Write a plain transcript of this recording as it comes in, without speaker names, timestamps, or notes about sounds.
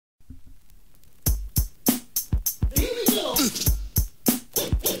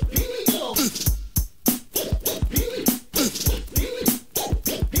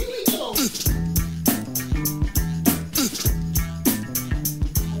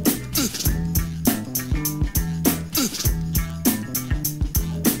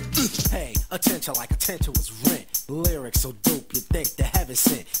Attention like attention was rent. Lyrics so dope you think the heaven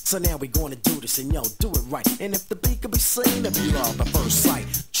sent. So now we gonna do this and yo, do it right. And if the beat could be seen, it'd be love at first sight.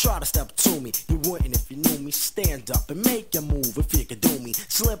 Try to step to me, you wouldn't if you knew me. Stand up and make your move if you could do me.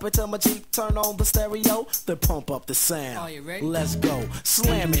 Slip into my Jeep, turn on the stereo, then pump up the sound. Are you ready? Let's go.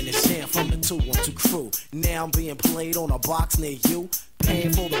 Slamming this jam from the 212 crew. Now I'm being played on a box near you.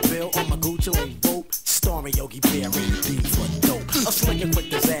 Paying for the bill on my Gucci link boat. Starring Yogi Bear, rated B for dope. A slick and quick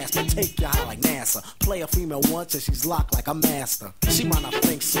disaster, take you high like NASA. Play a female once and she's locked like a master. She might not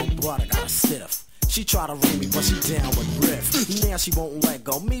think so, but I got her stiff. She try to ring me, but she down with riff. Now she won't let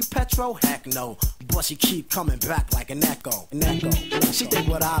go. Me, Petro? Heck no. But she keep coming back like an echo. She think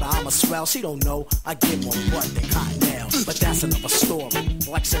without her I'm a swell. She don't know I get more butt than cottonelle. But that's another story,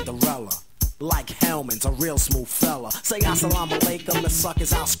 like Cinderella. Like Hellman's a real smooth fella. Say assalamu alaikum, the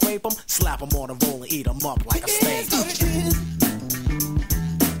suckers I'll scrape them. Slap them on the roll and eat them up like a steak.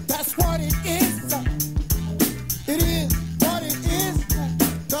 That's what it is. It is what it is.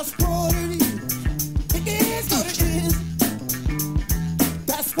 That's what it is. It is what it is.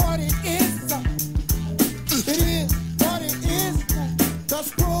 That's what it is. It is what it is.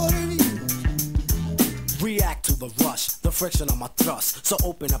 That's what it is. React to the rush, the friction on my thrust. So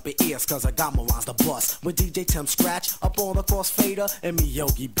open up your ears, cause I got more lines to bust. With DJ Tim Scratch up on the crossfader, and me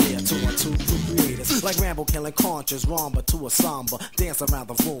Yogi Bear, 212 true creators. Like Rambo killing conches, rumba to a samba. Dance around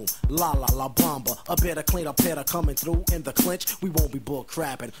the room, la la la bamba. A bit of clean up hitter coming through in the clinch. We won't be bull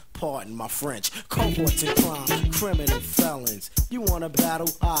crapping, pardon my French. Cohorts in crime, criminal felons. You wanna battle?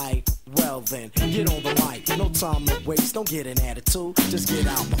 Aight, well then, get on the mic. No time to waste, don't get an attitude. Just get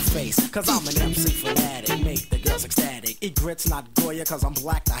out my face, cause I'm an MC fanatic. Make the girls ecstatic. Eat grits, not Goya, cause I'm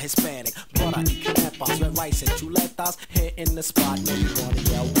black, not Hispanic. But I eat canepas, red rice and chuletas. Hit in the spot, make me wanna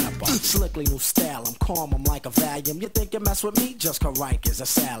yell rapper. Slickly new style, I'm calm, I'm like a Valium. You think you mess with me? Just Caricus,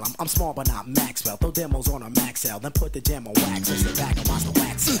 Asylum. I'm small but not Maxwell. Throw demos on a Maxell, then put the jam on wax and sit back and watch the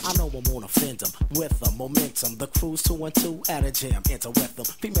wax. I know I won't offend them with the momentum. The crew's 212 at a jam, enter with them.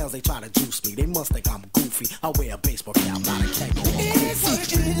 Females, they try to juice me, they must think I'm goofy. I wear a baseball cap, not a kangaroo. It is what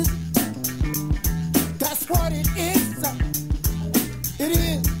it is. That's what it is. It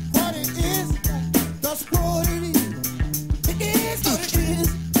is what it is. That's what it is. It is what it is.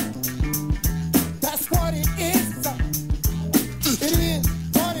 That's what it is. It is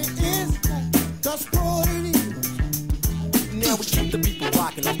what it is. That's what it is. Now we keep the people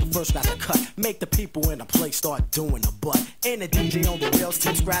rocking off the first scratch of cut. Make the people in the place start doing the butt. And the DJ on the wheels,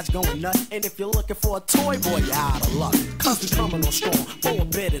 Tim Scratch going nuts. And if you're looking for a toy boy, you're out of luck. Cause we coming on strong for a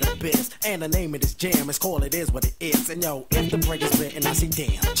bit of the biz. And the name of this jam is called It Is What It Is. And yo, if the break is bit and I say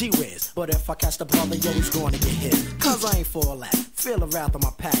damn, gee whiz. But if I catch the brother, yo, he's gonna get hit. Cause I ain't for all that. Feel the wrath of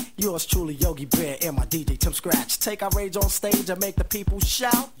my pack. Yours truly, Yogi Bear, and my DJ Tim Scratch. Take our rage on stage and make the people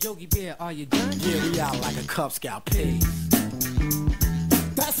shout. Yogi Bear, are you done? Yeah, we out like a Cub Scout. Peace.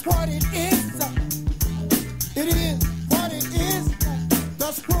 That's what it is. It is what it is.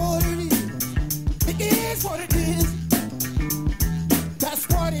 That's what it is. It is what it is. That's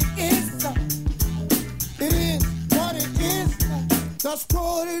what it is. It is what it is. That's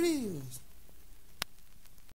what it is.